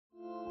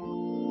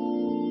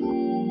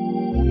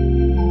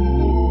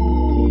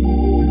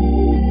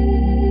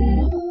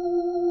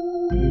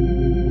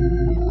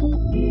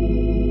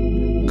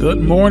Good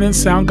morning,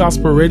 Sound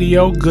Gospel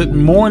Radio. Good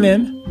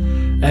morning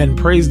and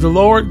praise the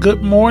Lord.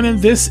 Good morning.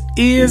 This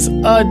is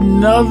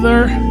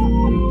another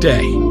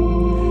day.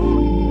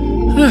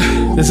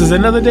 This is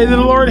another day that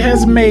the Lord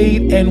has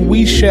made, and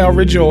we shall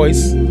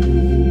rejoice.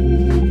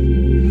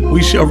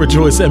 We shall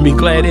rejoice and be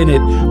glad in it.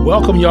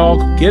 Welcome, y'all.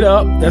 Get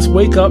up. Let's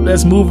wake up.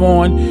 Let's move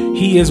on.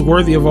 He is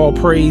worthy of all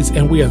praise,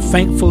 and we are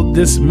thankful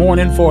this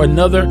morning for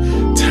another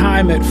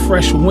time at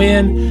Fresh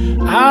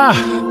Wind.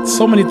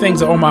 So many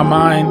things are on my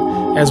mind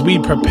as we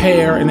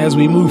prepare and as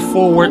we move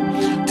forward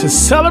to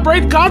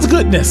celebrate God's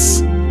goodness.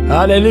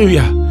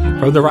 Hallelujah.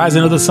 From the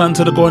rising of the sun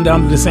to the going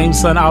down of the same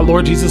sun, our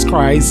Lord Jesus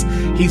Christ.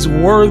 He's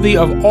worthy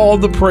of all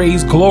the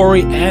praise,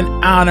 glory, and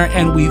honor,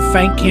 and we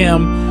thank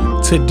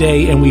him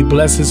today and we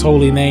bless his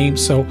holy name.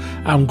 So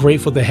I'm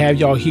grateful to have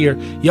y'all here.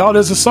 Y'all,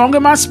 there's a song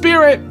in my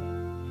spirit.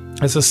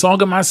 There's a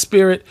song in my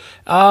spirit.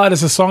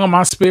 There's a song in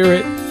my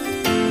spirit.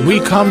 We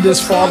come this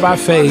far by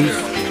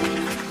faith.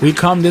 We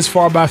come this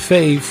far by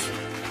faith,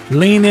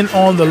 leaning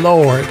on the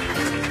Lord.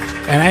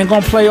 And I ain't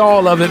gonna play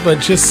all of it, but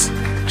just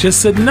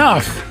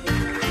enough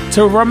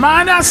to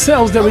remind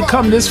ourselves that we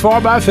come this far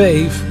by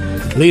faith,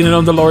 leaning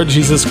on the Lord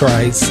Jesus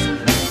Christ.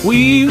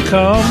 We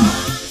come.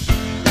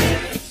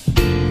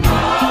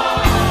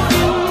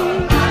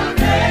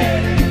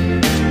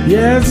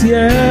 Yes,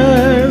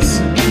 yes,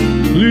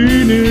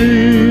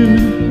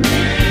 leaning.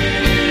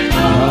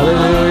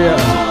 Hallelujah.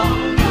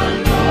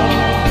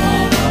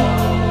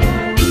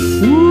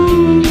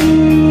 Ooh,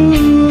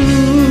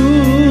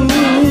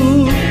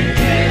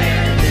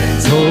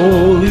 His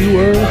holy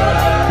word.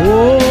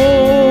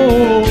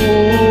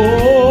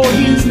 Oh,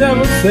 he's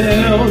never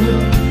failed.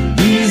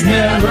 He's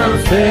never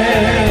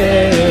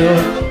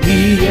failed.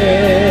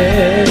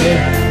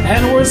 Yeah.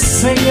 And we're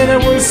singing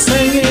and we're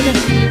singing.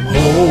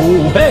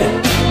 Oh, hey.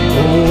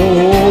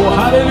 Oh,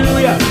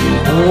 hallelujah.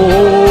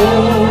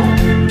 Oh,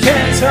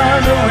 can't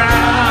turn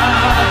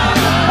around.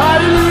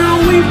 Hallelujah,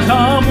 we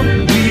come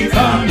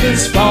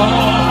this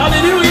far.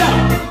 Hallelujah.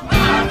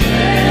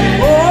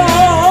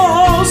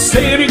 Oh,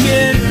 say it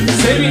again,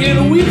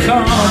 we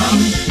come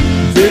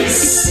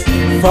this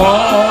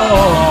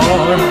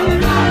far.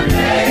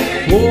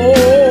 Oh,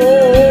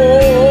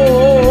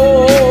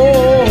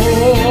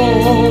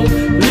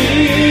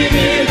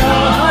 leaning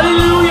on.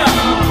 Hallelujah.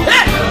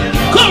 Hey,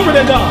 glory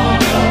to God.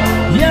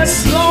 Yes,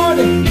 Lord,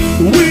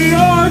 we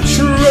are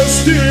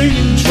trusting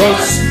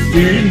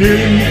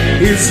in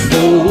his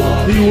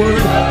holy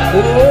word. Oh,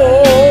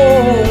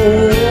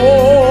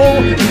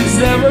 he's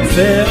never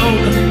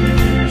failed.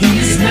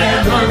 He's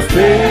never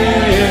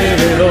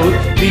failed.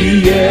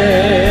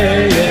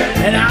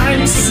 Yeah. And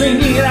I'm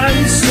singing.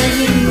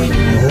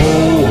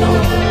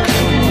 Oh,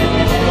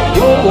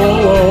 oh,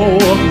 oh,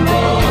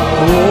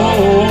 oh, oh.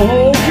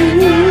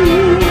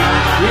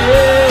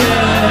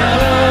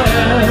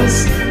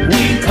 Yes,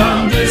 we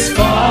come this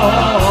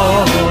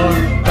far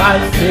by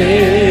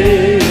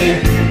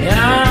faith.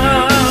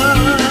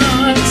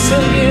 I'm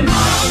singing.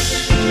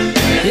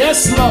 Yes,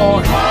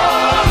 Lord.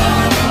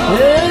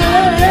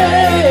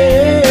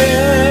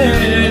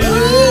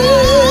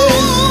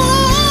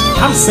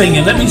 I'm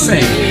singing. Let me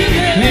sing.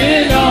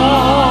 Lean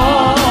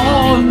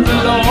on the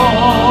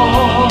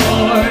Lord.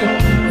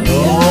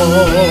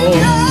 Oh,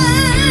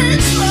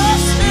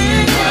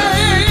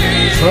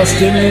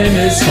 trusting in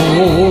his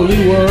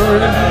holy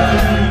word.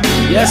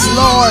 Yes,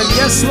 Lord.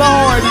 Yes,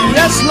 Lord.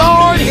 Yes,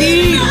 Lord.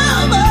 He's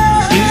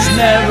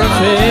never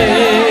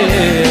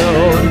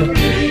failed.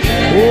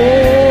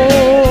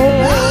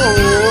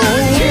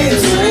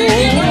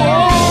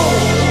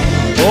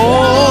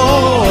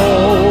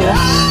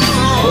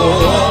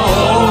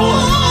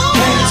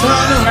 Can't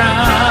turn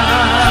around.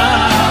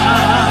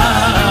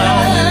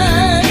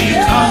 We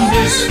come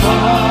this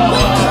far.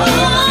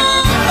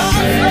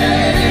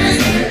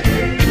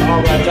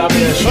 All right, God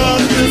bless you.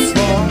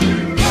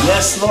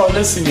 Yes, Lord.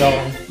 Listen,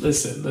 y'all.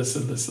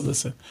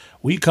 Listen.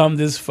 We come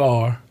this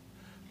far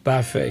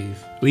by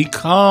faith. We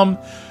come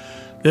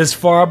this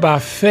far by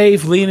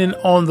faith, leaning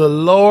on the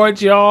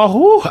Lord, y'all.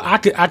 Whew, I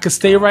could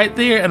stay right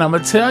there, and I'm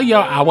gonna tell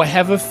y'all, I would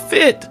have a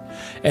fit,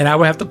 and I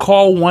would have to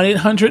call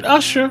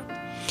 1-800-USHER,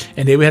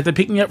 and they would have to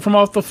pick me up from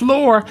off the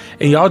floor,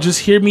 and y'all just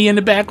hear me in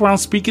the background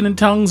speaking in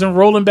tongues and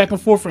rolling back and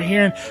forth and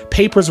hearing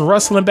papers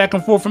rustling back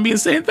and forth from me and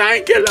saying,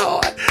 "Thank you,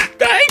 Lord.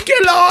 Thank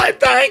you,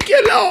 Lord. Thank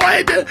you,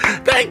 Lord.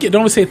 Thank you."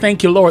 Don't say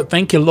thank you, Lord.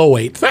 Thank you,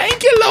 Lord.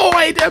 Thank you,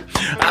 Lord.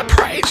 I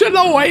praise you,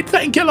 Lord.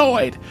 Thank you,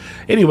 Lord.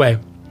 Anyway,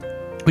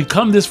 we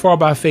come this far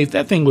by faith.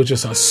 That thing was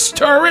just a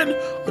stirring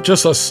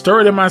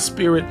in my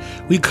spirit.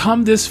 We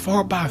come this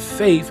far by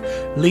faith,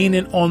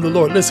 leaning on the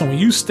Lord. Listen, when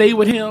you stay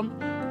with him,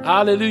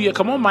 hallelujah.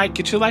 Come on, Mike,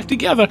 get your life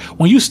together.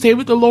 When you stay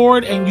with the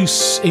Lord and you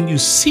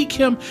seek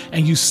him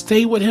and you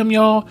stay with him,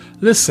 y'all,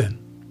 listen.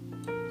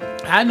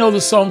 I know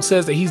the song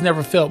says that he's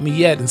never failed me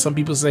yet. And some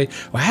people say,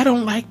 well, I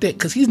don't like that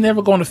because he's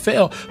never going to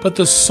fail. But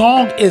the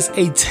song is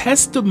a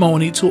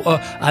testimony to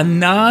a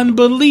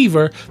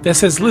non-believer that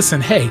says,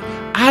 listen, hey,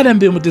 I done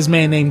been with this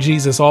man named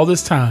Jesus all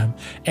this time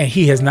and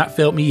he has not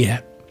failed me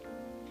yet.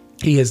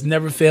 He has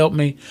never failed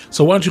me.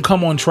 So why don't you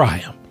come on, try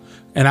him?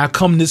 and I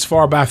come this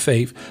far by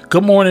faith.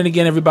 Good morning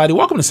again, everybody.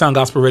 Welcome to Sound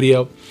Gospel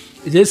Radio.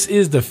 This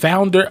is the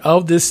founder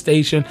of this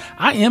station.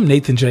 I am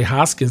Nathan J.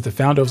 Hoskins, the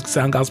founder of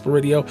Sound Gospel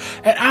Radio,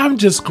 and I'm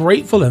just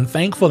grateful and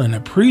thankful and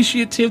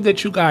appreciative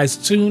that you guys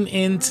tune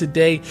in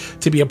today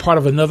to be a part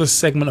of another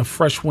segment of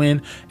Fresh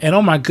Wind. And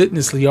oh my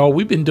goodness, y'all,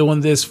 we've been doing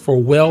this for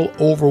well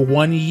over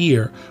 1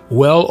 year,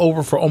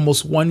 for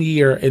almost 1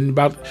 year. And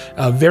about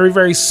very,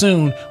 very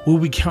soon, we'll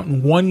be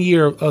counting 1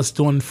 year of us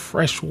doing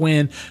Fresh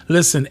Wind.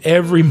 Listen,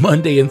 every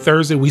Monday and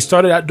Thursday, we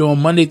started out doing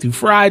Monday through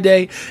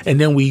Friday,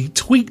 and then we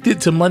tweaked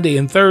it to Monday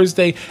and Thursday.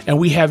 And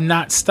we have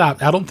not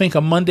stopped. I don't think a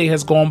Monday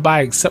has gone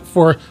by except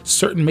for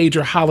certain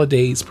major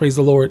holidays, praise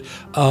the Lord,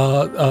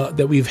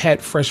 that we've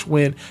had Fresh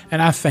Wind.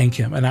 And I thank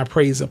him and I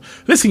praise him.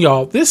 Listen,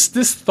 y'all, this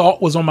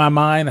thought was on my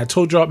mind. I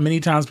told y'all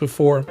many times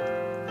before,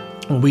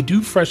 when we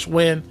do Fresh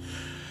Wind,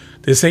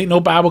 this ain't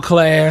no Bible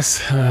class.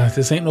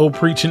 This ain't no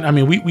preaching. I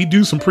mean, we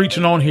do some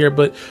preaching on here,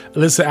 but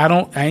listen,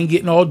 I ain't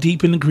getting all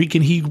deep in the Greek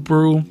and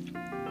Hebrew.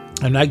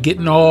 I'm not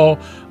getting all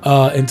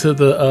into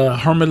the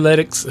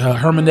hermeneutics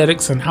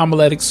and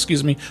homiletics,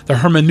 the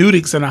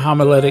hermeneutics and the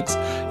homiletics,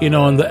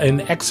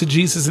 and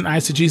exegesis and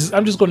eisegesis.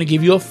 I'm just going to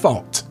give you a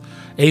thought.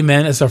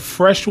 Amen. It's a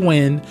fresh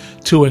wind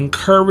to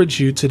encourage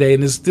you today.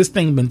 And this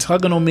thing been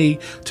tugging on me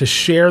to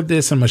share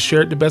this. I'm going to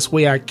share it the best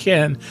way I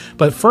can.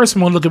 But first,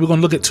 we're going to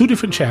look at two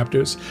different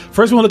chapters.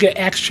 First, we're going to look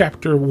at Acts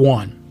chapter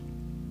 1.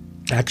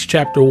 Acts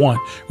chapter 1.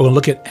 We're going to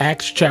look at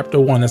Acts chapter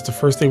 1. That's the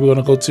first thing we're going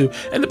to go to.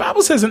 And the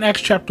Bible says in Acts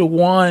chapter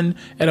 1,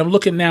 and I'm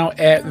looking now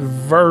at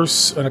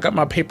verse, and I got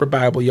my paper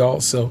Bible,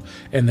 y'all. So,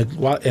 and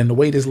the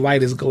way this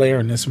light is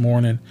glaring this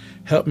morning,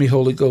 help me,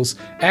 Holy Ghost.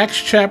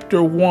 Acts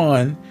chapter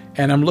 1,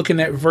 and I'm looking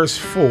at verse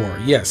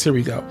 4. Yes, here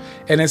we go.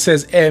 And it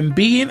says, and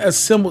being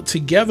assembled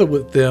together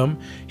with them,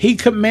 he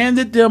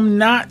commanded them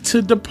not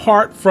to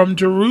depart from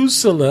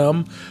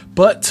Jerusalem,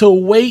 but to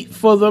wait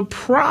for the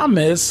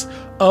promise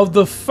of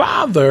the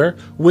Father,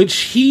 which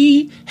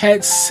he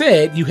had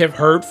said, you have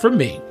heard from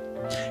me.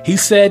 He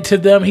said to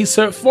them,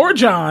 for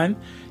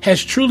John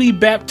has truly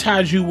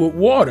baptized you with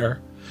water,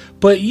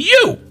 but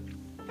you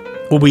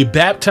will be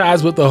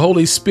baptized with the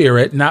Holy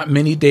Spirit not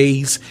many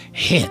days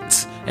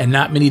hence, and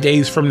not many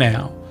days from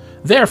now.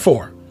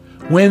 Therefore,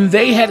 when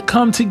they had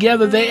come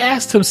together, they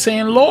asked him,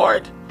 saying,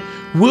 Lord,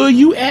 will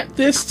you at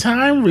this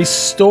time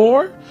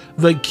restore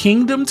the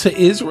kingdom to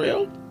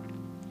Israel?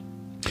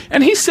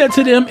 And he said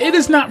to them, it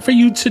is not for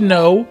you to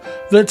know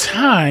the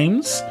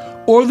times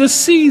or the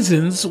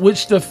seasons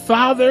which the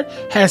Father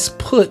has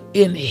put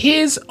in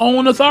his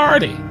own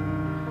authority.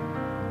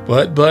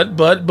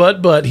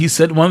 But, he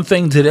said one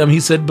thing to them. He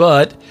said,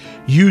 but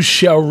you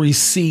shall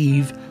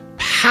receive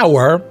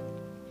power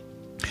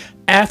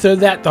after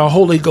that the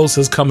Holy Ghost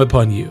has come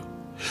upon you.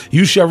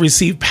 You shall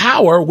receive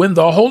power when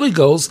the Holy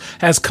Ghost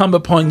has come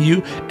upon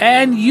you,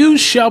 and you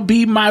shall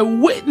be my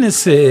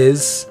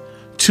witnesses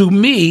to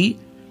me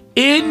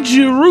in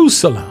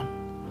Jerusalem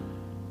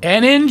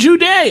and in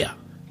Judea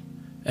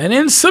and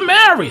in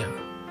Samaria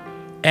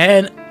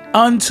and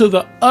unto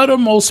the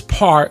uttermost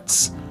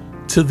parts,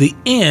 to the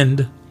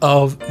end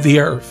of the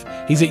earth.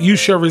 He said, you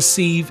shall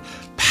receive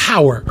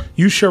power.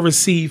 You shall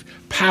receive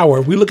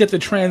power. We look at the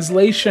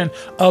translation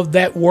of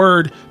that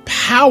word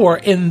power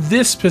in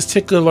this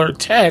particular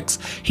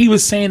text. He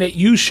was saying that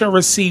you shall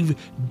receive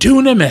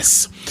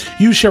dunamis.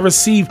 You shall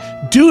receive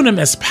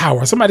dunamis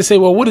power. Somebody say,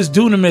 well, what is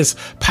dunamis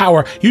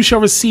power? You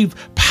shall receive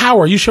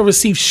power. You shall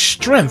receive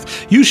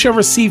strength. You shall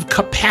receive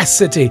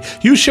capacity.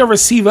 You shall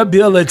receive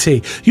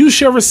ability. You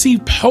shall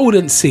receive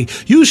potency.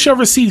 You shall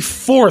receive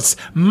force,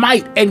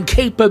 might, and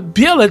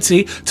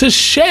capability to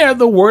share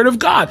the word of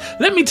God.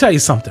 Let me tell you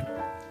something.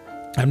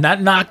 I'm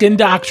not knocking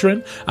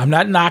doctrine. I'm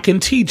not knocking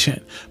teaching,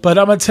 but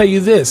I'm going to tell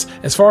you this.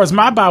 As far as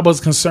my Bible is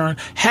concerned,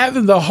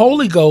 having the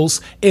Holy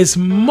Ghost is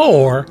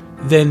more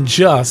than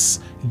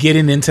just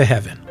getting into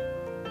heaven.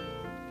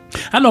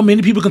 I know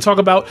many people can talk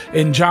about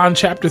in John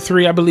chapter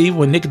 3, I believe,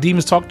 when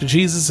Nicodemus talked to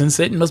Jesus and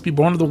said, you must be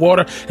born of the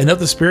water and of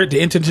the Spirit to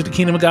enter into the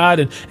kingdom of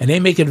God. And they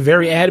make it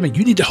very adamant.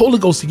 You need the Holy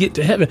Ghost to get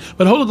to heaven.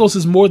 But the Holy Ghost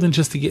is more than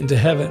just to get into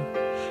heaven.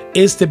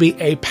 It's to be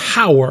a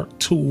power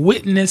to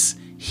witness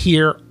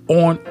here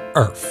on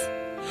earth.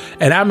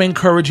 And I'm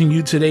encouraging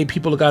you today,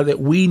 people of God, that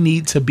we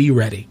need to be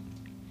ready.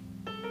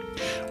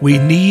 We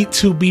need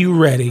to be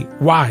ready.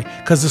 Why?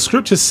 Because the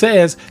scripture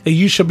says that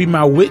you shall be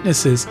my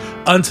witnesses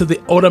unto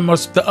the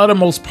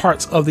uttermost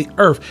parts of the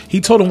earth. He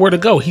told them where to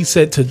go. He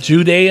said to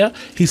Judea.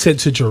 He said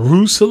to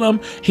Jerusalem.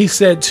 He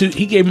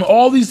gave them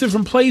all these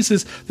different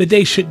places that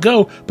they should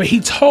go. But he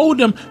told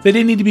them that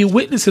they need to be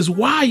witnesses.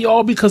 Why,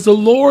 y'all? Because the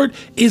Lord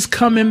is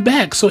coming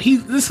back. So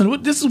this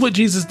is what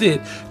Jesus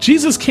did.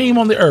 Jesus came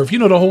on the earth. You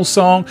know the whole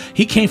song.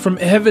 He came from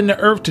heaven to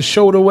earth to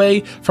show the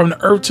way, from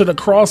the earth to the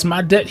cross.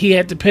 My debt he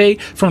had to pay,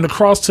 from the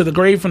cross to the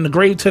grave, from the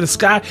grave to the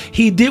sky.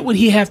 He did what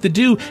he had to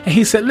do. And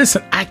he said,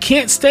 listen, I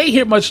can't stay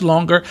here much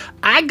longer.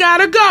 I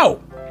gotta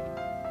go.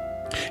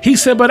 He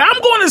said, but I'm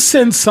going to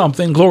send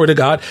something, glory to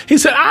God. He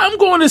said, I'm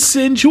going to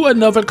send you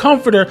another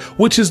comforter,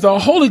 which is the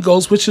Holy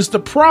Ghost, which is the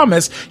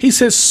promise. He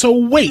says, so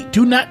wait,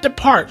 do not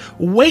depart.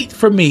 Wait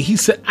for me. He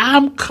said,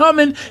 I'm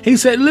coming. He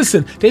said,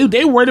 listen,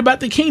 they worried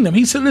about the kingdom.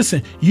 He said,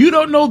 listen, you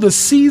don't know the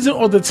season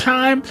or the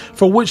time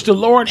for which the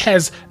Lord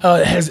has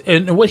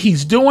and what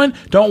he's doing.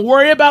 Don't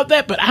worry about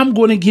that, but I'm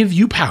going to give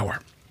you power.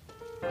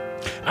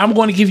 I'm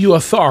going to give you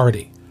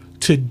authority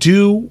to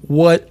do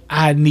what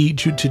I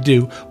need you to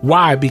do.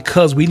 Why?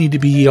 Because we need to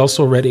be ye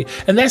also ready.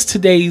 And that's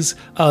today's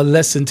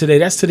lesson today.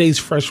 That's today's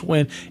fresh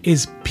wind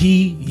is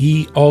be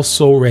ye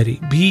also ready.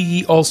 Be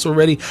ye also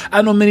ready.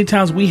 I know many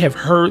times we have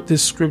heard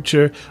this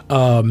scripture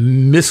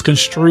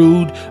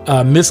misconstrued,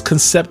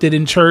 misconcepted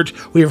in church.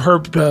 We have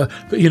heard,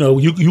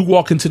 you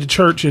walk into the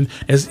church and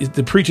as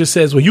the preacher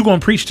says, well, you're going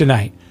to preach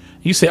tonight.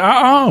 You say,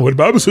 well, the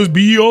Bible says,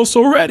 be ye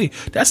also ready.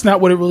 That's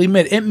not what it really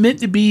meant. It meant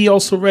to be ye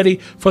also ready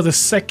for the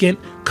second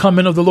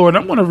coming of the Lord.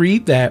 I'm going to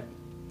read that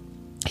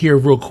here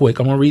real quick.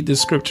 I'm going to read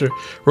this scripture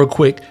real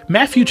quick.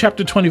 Matthew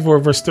chapter 24,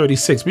 verse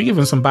 36. We're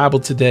giving some Bible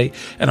today,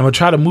 and I'm going to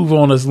try to move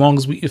on as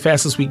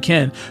fast as we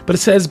can. But it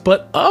says,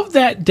 but of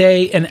that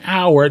day and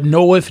hour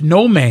knoweth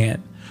no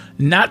man,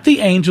 not the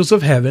angels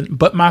of heaven,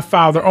 but my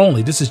Father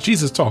only. This is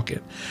Jesus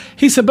talking.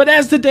 He said, but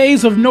as the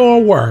days of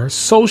Noah were,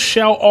 so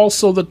shall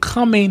also the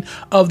coming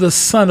of the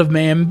Son of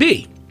Man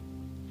be.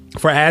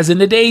 For as in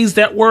the days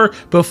that were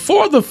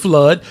before the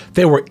flood,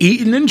 they were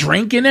eating and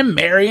drinking and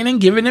marrying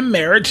and giving in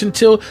marriage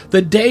until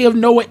the day of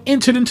Noah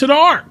entered into the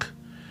ark,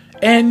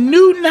 and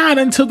knew not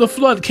until the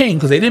flood came,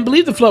 because they didn't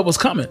believe the flood was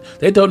coming.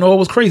 They thought Noah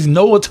was crazy.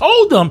 Noah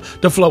told them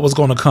the flood was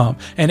going to come,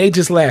 and they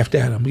just laughed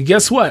at him. But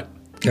guess what?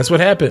 Guess what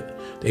happened?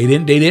 They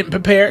didn't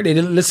prepare. They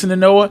didn't listen to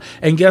Noah.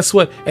 And guess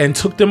what? And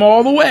took them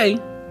all the way.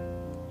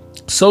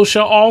 So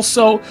shall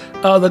also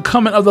the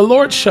coming of the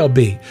Lord shall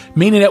be.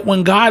 Meaning that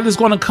when God is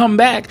going to come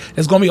back,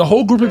 there's going to be a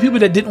whole group of people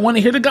that didn't want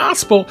to hear the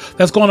gospel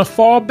that's going to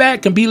fall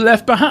back and be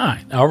left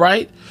behind. All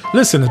right.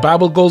 Listen, the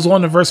Bible goes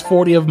on in verse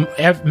 40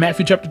 of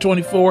Matthew chapter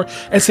 24.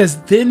 It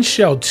says, then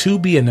shall two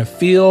be in the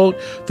field.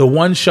 The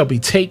one shall be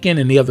taken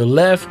and the other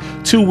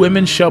left. Two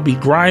women shall be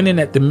grinding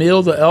at the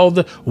mill. The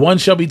elder one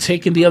shall be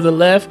taken, the other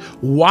left.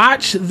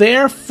 Watch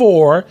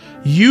therefore,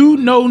 you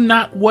know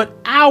not what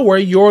hour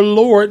your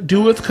Lord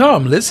doeth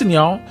come. Listen,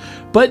 y'all.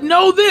 But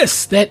know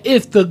this, that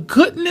if the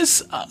good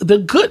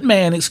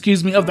man,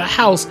 of the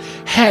house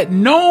had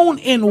known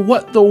in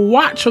what the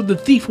watch of the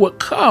thief would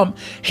come,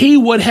 he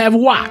would have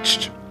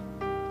watched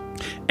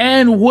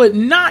and would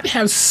not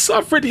have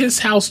suffered his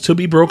house to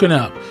be broken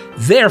up.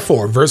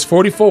 Therefore, verse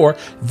 44,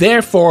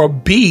 therefore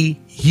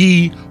be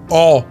ye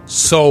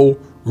also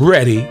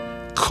ready,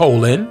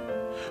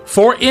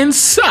 for in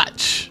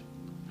such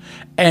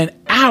an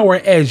hour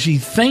as ye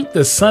think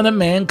the Son of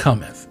Man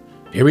cometh.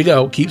 Here we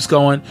go. Keeps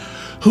going.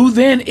 Who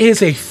then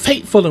is a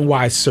faithful and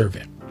wise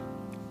servant,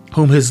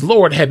 whom his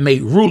Lord had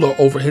made ruler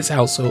over his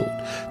household,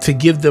 to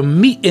give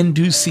them meat in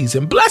due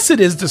season.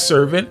 Blessed is the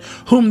servant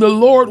whom the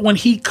Lord, when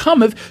he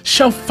cometh,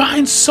 shall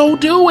find so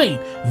doing.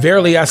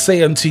 Verily I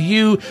say unto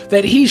you,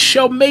 that he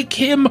shall make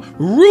him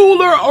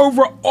ruler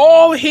over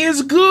all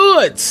his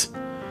goods.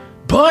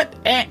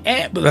 But,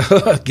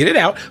 get it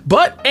out.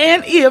 But,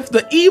 and if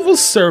the evil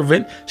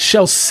servant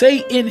shall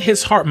say in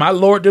his heart, my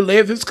Lord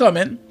delayeth his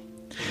coming,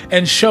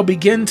 and shall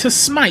begin to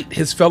smite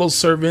his fellow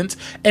servants,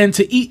 and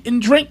to eat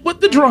and drink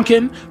with the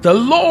drunken, the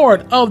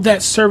Lord of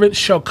that servant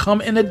shall come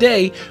in a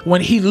day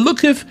when he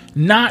looketh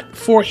not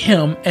for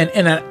him, and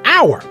in an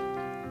hour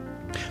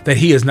that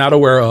he is not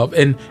aware of.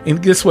 And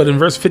guess what? In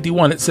verse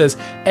 51, it says,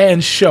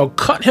 and shall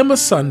cut him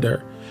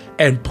asunder,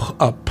 and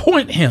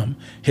appoint him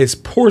his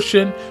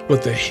portion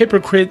with the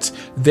hypocrites.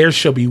 There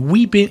shall be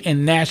weeping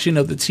and gnashing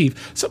of the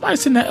teeth. Somebody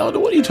said, now, Elder,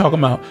 what are you talking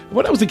about?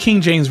 Well, that was the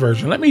King James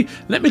Version. Let me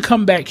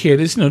come back here.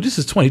 This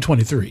is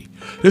 2023.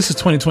 This is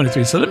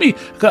 2023. So let me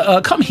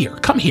come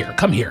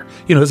here.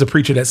 There's a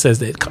preacher that says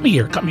that. Come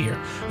here.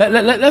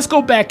 Let's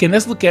go back and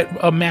let's look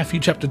at Matthew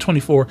chapter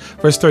 24,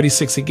 verse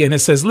 36 again. It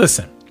says,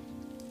 listen,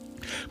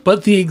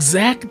 but the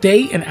exact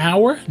day and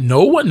hour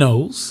no one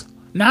knows,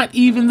 not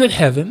even the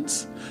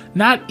heavens,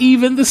 not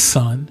even the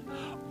Son,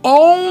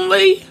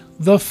 only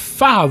the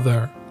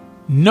Father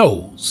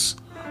knows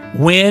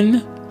when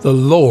the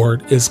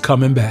Lord is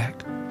coming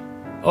back.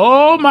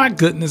 Oh my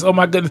goodness.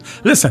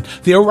 Listen,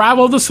 the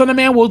arrival of the Son of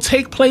Man will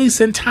take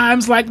place in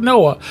times like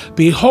Noah.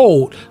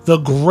 Behold, the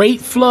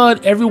great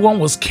flood, everyone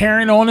was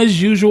carrying on as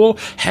usual,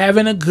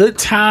 having a good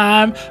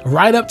time.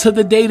 Right up to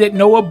the day that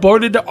Noah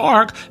boarded the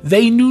ark,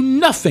 they knew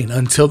nothing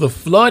until the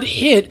flood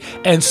hit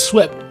and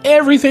swept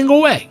everything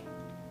away.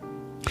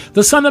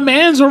 The Son of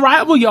Man's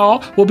arrival,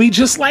 y'all, will be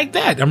just like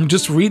that. I'm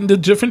just reading the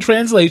different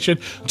translation.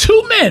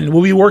 Two men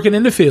will be working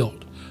in the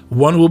field.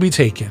 One will be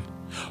taken.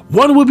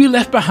 One will be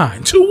left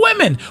behind. Two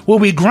women will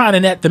be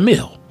grinding at the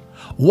mill.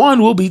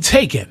 One will be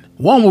taken.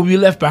 One will be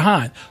left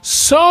behind.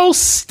 So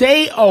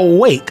stay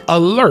awake,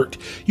 alert.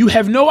 You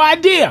have no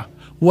idea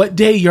what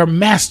day your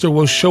master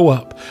will show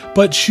up.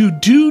 But you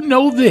do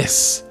know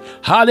this.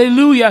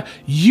 hallelujah,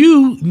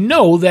 you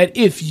know that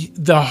if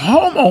the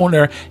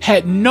homeowner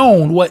had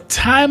known what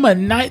time of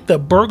night the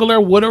burglar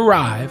would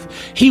arrive,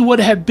 he would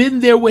have been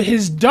there with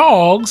his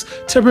dogs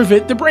to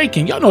prevent the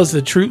break-in. Y'all know it's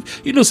the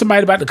truth. You know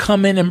somebody about to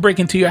come in and break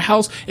into your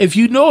house. If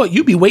you know it,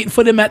 you be waiting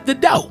for them at the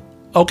door.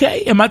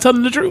 Okay, am I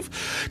telling the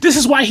truth? This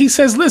is why he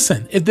says,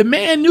 listen, if the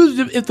homeowner knew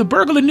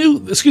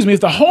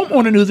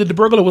that the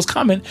burglar was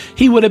coming,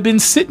 he would have been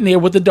sitting there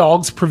with the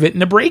dogs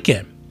preventing the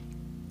break-in.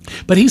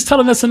 But he's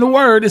telling us in the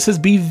word, it says,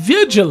 be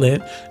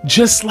vigilant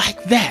just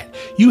like that.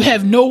 You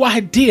have no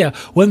idea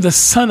when the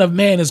Son of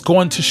Man is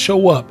going to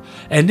show up.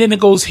 And then it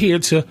goes here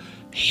to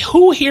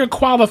who here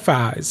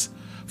qualifies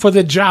for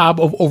the job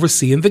of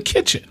overseeing the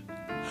kitchen?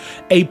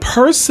 A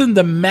person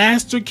the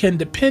master can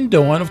depend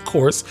on, of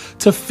course,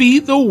 to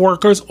feed the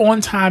workers on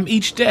time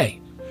each day.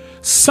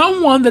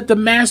 Someone that the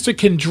master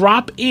can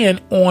drop in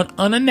on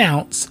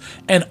unannounced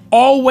and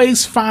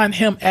always find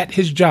him at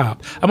his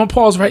job. I'm going to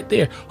pause right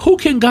there. Who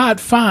can God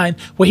find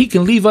where he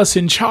can leave us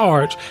in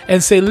charge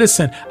and say,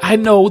 listen, I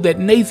know that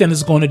Nathan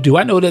is going to do.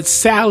 I know that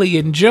Sally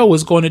and Joe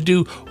is going to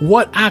do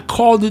what I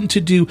called them to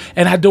do,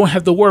 and I don't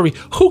have to worry.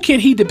 Who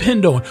can he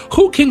depend on?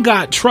 Who can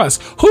God trust?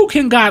 Who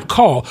can God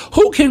call?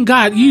 Who can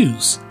God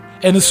use?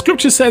 And the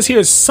scripture says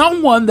here,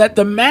 someone that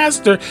the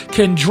master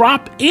can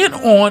drop in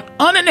on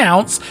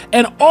unannounced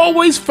and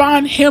always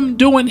find him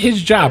doing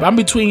his job. I'm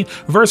between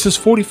verses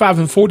 45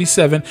 and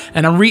 47,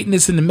 and I'm reading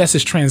this in the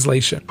Message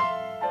translation.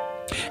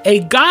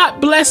 A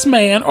God-blessed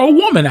man or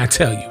woman, I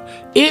tell you,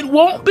 it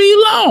won't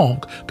be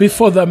long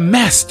before the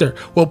master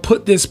will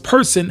put this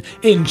person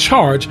in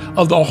charge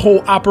of the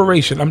whole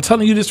operation. I'm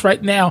telling you this right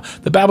now.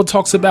 The Bible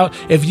talks about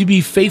if you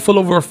be faithful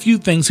over a few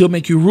things, he'll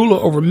make you ruler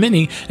over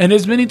many. And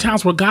there's many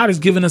times where God has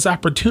given us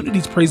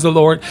opportunities, praise the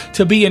Lord,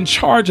 to be in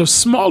charge of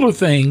smaller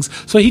things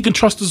so he can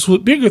trust us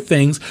with bigger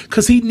things,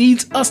 because he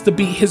needs us to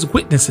be his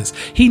witnesses.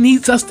 He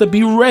needs us to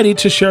be ready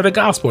to share the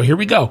gospel. Here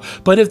we go.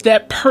 But if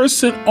that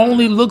person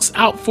only looks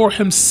out for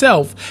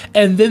himself,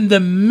 and then the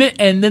minute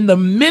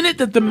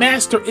that the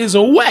master is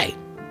away,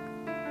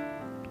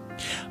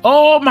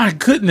 oh my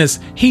goodness,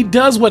 he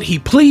does what he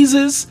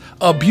pleases,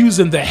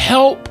 abusing the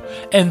help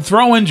and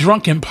throwing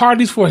drunken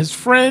parties for his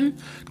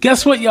friend.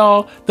 Guess what,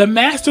 y'all? The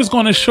master's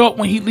going to show up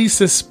when he least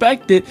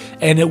suspect it,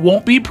 and it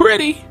won't be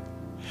pretty.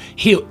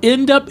 He'll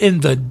end up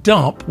in the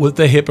dump with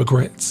the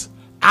hypocrites,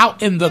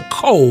 out in the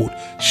cold,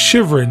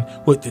 shivering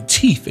with the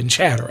teeth and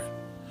chattering.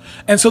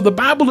 And so the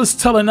Bible is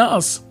telling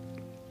us,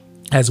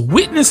 as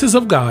witnesses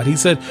of God, he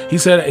said,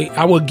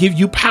 I will give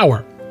you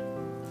power.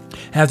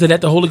 After that,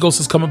 the Holy Ghost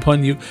has come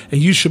upon you,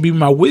 and you shall be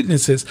my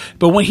witnesses.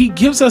 But when he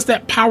gives us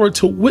that power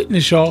to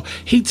witness, y'all,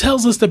 he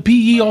tells us to be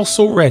ye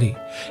also ready.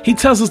 He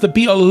tells us to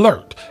be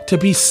alert, to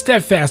be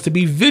steadfast, to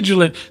be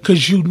vigilant,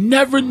 because you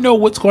never know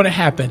what's going to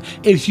happen.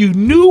 If you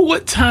knew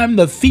what time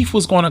the thief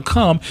was going to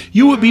come,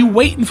 you would be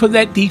waiting for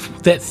that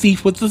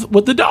thief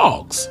with the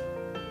dogs.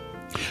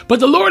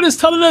 But the Lord is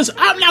telling us,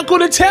 I'm not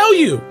going to tell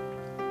you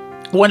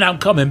when I'm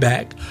coming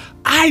back.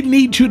 I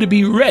need you to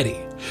be ready.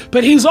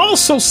 But he's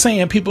also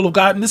saying, people of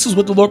God, and this is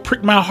what the Lord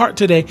pricked my heart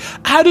today,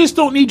 I just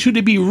don't need you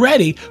to be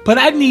ready, but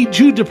I need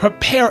you to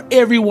prepare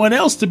everyone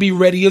else to be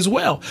ready as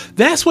well.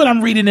 That's what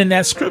I'm reading in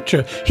that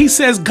scripture. He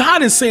says,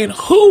 God is saying,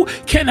 who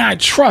can I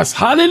trust?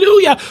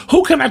 Hallelujah.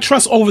 Who can I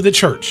trust over the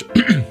church?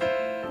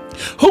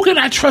 Who can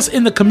I trust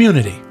in the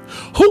community?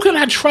 Who can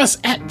I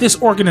trust at this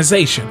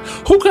organization?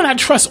 Who can I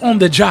trust on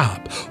the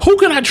job? Who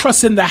can I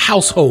trust in the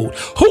household?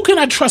 Who can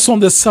I trust on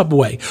the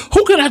subway?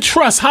 Who can I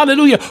trust,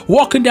 hallelujah,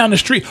 walking down the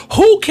street?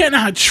 Who can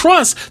I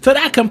trust that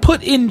I can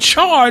put in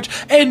charge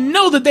and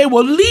know that they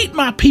will lead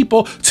my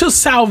people to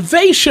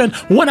salvation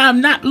when I'm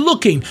not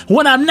looking,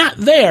 when I'm not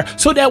there,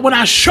 so that when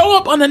I show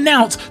up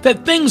unannounced,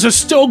 that things are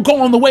still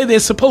going the way they're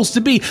supposed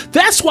to be.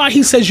 That's why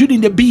he says you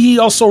need to be ye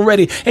also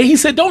ready. And he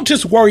said, don't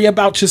just worry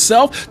about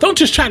yourself. Don't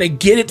just try to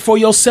get it for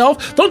yourself.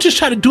 Don't just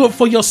try to do it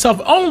for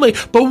yourself only,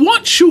 but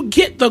once you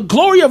get the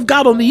glory of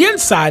God on the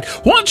inside,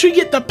 once you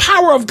get the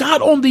power of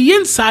God on the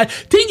inside,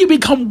 then you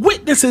become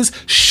witnesses,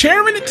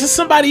 sharing it to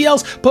somebody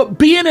else, but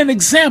being an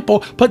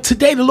example. But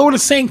today the Lord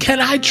is saying,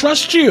 can I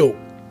trust you?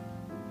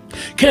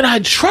 Can I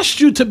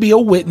trust you to be a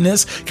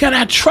witness? Can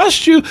I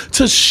trust you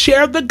to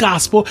share the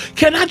gospel?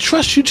 Can I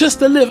trust you just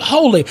to live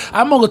holy?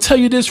 I'm going to tell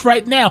you this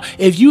right now.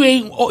 If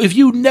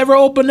you never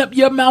open up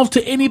your mouth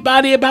to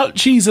anybody about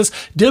Jesus,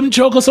 them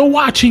jokers are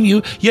watching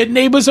you. Your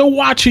neighbors are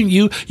watching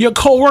you. Your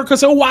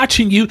co-workers are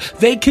watching you.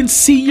 They can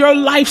see your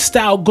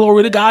lifestyle.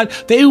 Glory to God.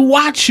 They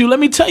watch you.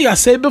 Let me tell you, I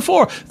said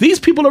before, these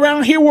people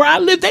around here where I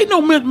live, they know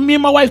me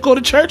and my wife go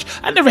to church.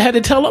 I never had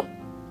to tell them.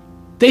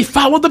 They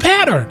follow the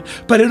pattern,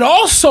 but it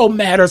also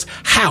matters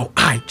how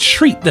I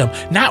treat them,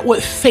 not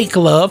with fake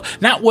love,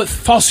 not with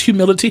false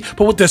humility,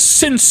 but with the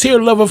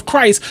sincere love of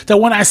Christ, that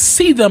when I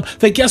see them,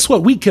 that guess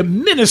what? We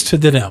can minister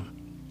to them.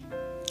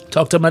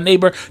 Talked to my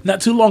neighbor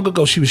not too long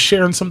ago. She was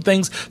sharing some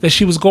things that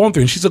she was going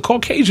through, and she's a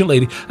Caucasian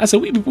lady. I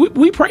said,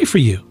 we pray for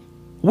you.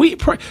 We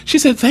pray. She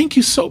said, thank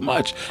you so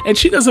much. And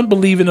she doesn't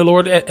believe in the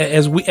Lord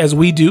as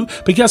we do.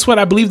 But guess what?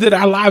 I believe that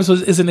our lives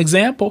is an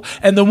example.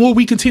 And the more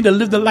we continue to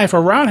live the life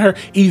around her,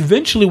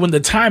 eventually when the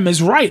time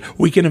is right,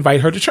 we can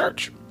invite her to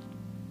church.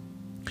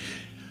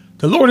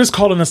 The Lord is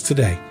calling us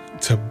today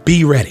to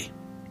be ready.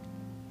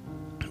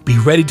 Be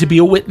ready to be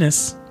a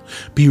witness.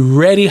 Be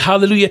ready,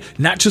 hallelujah,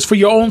 not just for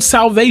your own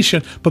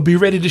salvation, but be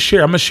ready to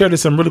share. I'm going to share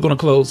this. I'm really going to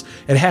close.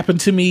 It happened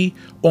to me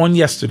on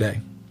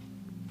yesterday.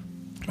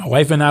 My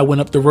wife and I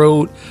went up the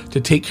road to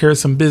take care of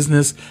some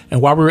business.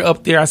 And while we were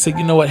up there, I said,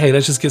 you know what? Hey,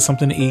 let's just get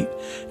something to eat.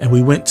 And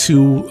we went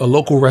to a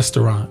local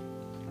restaurant.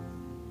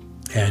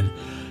 And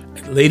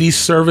ladies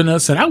serving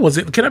us. And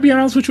can I be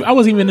honest with you? I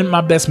wasn't even in my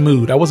best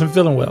mood. I wasn't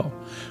feeling well.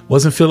 I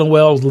was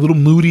a little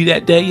moody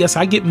that day. Yes,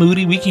 I get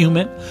moody. Weak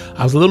human.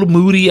 I was a little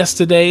moody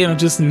yesterday. And I'm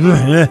just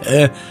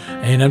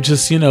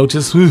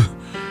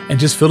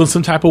feeling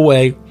some type of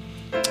way.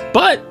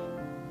 But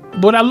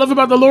what I love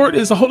about the Lord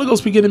is the Holy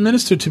Ghost began to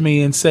minister to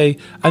me and say,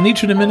 I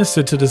need you to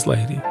minister to this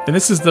lady. And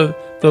this is the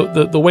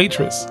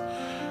waitress.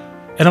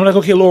 And I'm like,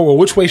 okay, Lord, well,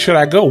 which way should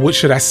I go? What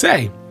should I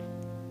say?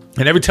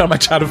 And every time I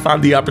try to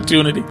find the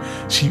opportunity,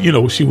 she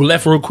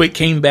left real quick,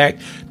 came back.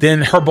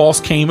 Then her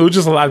boss came. It was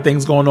just a lot of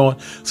things going on.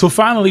 So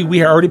finally, we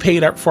had already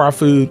paid up for our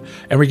food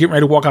and we're getting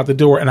ready to walk out the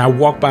door. And I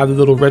walked by the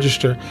little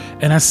register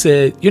and I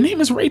said, your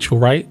name is Rachel,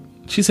 right?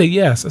 She said,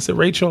 yes. I said,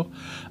 Rachel,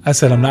 I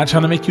said, I'm not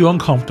trying to make you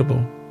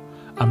uncomfortable.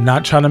 I'm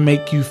not trying to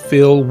make you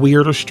feel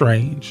weird or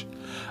strange.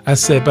 I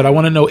said, but I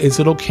want to know, is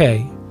it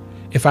okay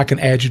if I can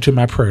add you to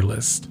my prayer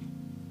list?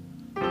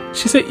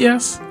 She said,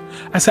 yes.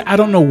 I said, I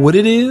don't know what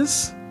it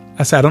is.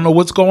 I said, I don't know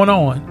what's going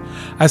on.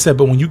 I said,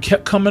 but when you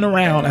kept coming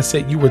around, I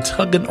said, you were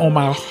tugging on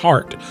my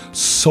heart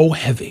so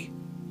heavy.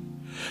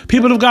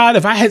 People of God,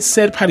 if I had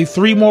said probably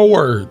 3 more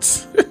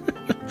words,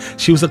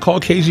 she was a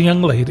Caucasian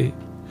young lady.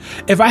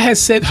 If I had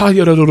said 3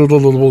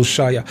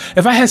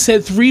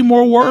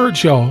 more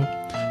words,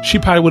 y'all, she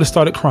probably would have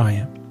started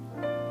crying.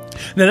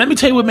 Now, let me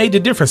tell you what made the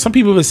difference. Some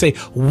people would say,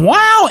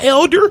 wow,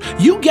 elder,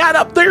 you got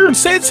up there and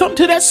said something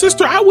to that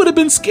sister. I would have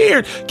been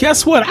scared.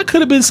 Guess what? I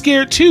could have been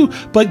scared too.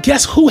 But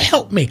guess who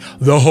helped me?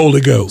 The Holy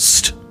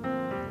Ghost.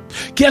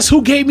 Guess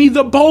who gave me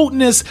the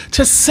boldness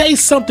to say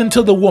something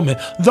to the woman?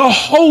 The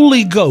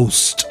Holy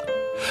Ghost.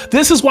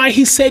 This is why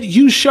he said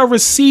you shall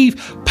receive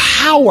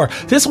power.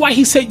 This is why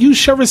he said you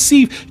shall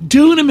receive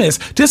dunamis.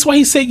 This is why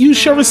he said you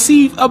shall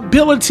receive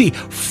ability,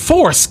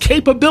 force,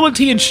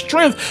 capability, and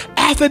strength.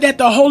 After that,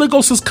 the Holy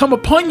Ghost has come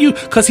upon you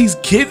because he's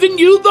given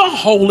you the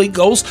Holy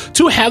Ghost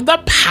to have the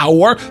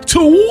power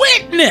to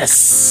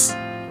witness.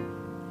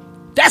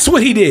 That's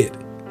what he did.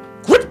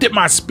 Gripped at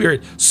my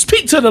spirit.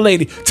 Speak to the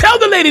lady. Tell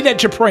the lady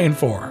that you're praying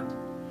for her.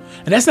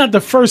 And that's not the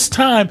first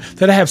time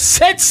that I have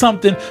said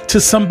something to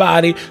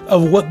somebody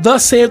of what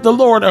thus saith the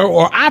Lord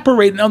or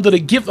operating under the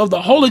gift of the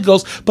Holy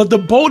Ghost. But the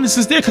boldness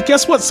is there because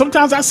guess what?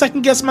 Sometimes I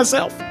second guess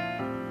myself.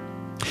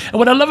 And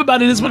what I love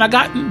about it is when I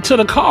got into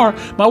the car,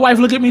 my wife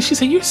looked at me and she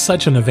said, you're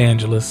such an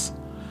evangelist.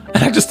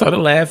 And I just started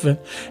laughing.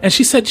 And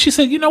she said,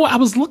 you know what? I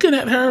was looking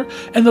at her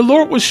and the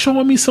Lord was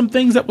showing me some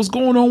things that was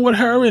going on with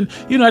her. And,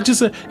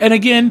 and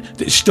again,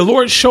 the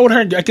Lord showed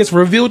her, I guess,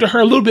 revealed to her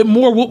a little bit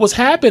more what was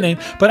happening.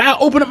 But I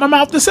opened up my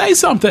mouth to say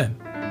something.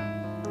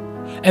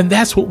 And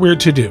that's what we're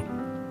to do.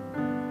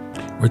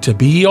 We're to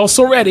be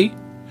also ready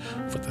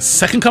for the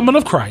second coming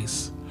of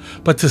Christ,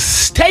 but to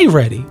stay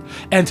ready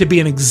and to be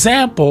an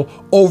example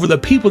over the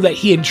people that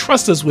he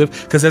entrusts us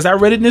with. Because as I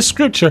read in this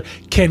scripture,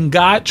 can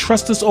God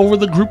trust us over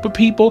the group of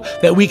people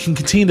that we can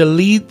continue to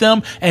lead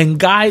them and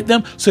guide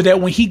them so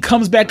that when he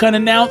comes back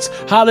unannounced,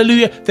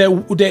 hallelujah,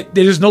 that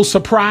there's no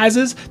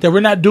surprises, that we're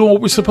not doing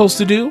what we're supposed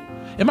to do?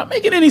 Am I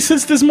making any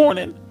sense this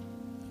morning?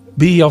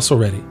 Be ye also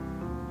ready.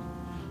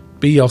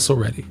 Be ye also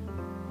ready.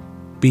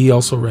 Be ye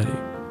also ready.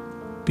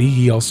 Be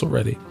ye also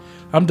ready.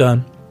 I'm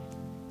done.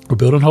 We're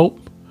building hope.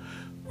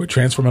 We're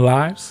transforming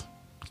lives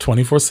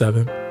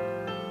 24/7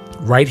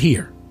 right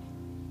here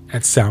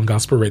at Sound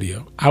Gospel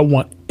Radio. I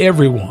want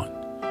everyone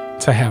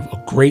to have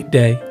a great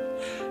day.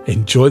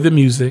 Enjoy the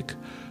music.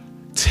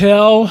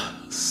 Tell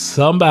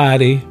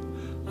somebody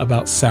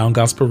about Sound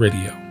Gospel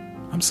Radio.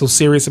 I'm so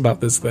serious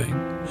about this thing.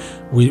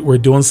 We're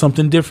doing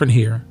something different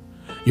here.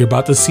 You're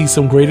about to see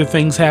some greater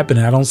things happen.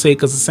 And I don't say it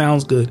because it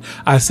sounds good.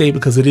 I say it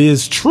because it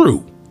is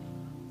true.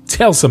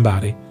 Tell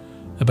somebody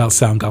about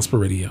Sound Gospel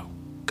Radio.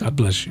 God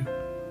bless you.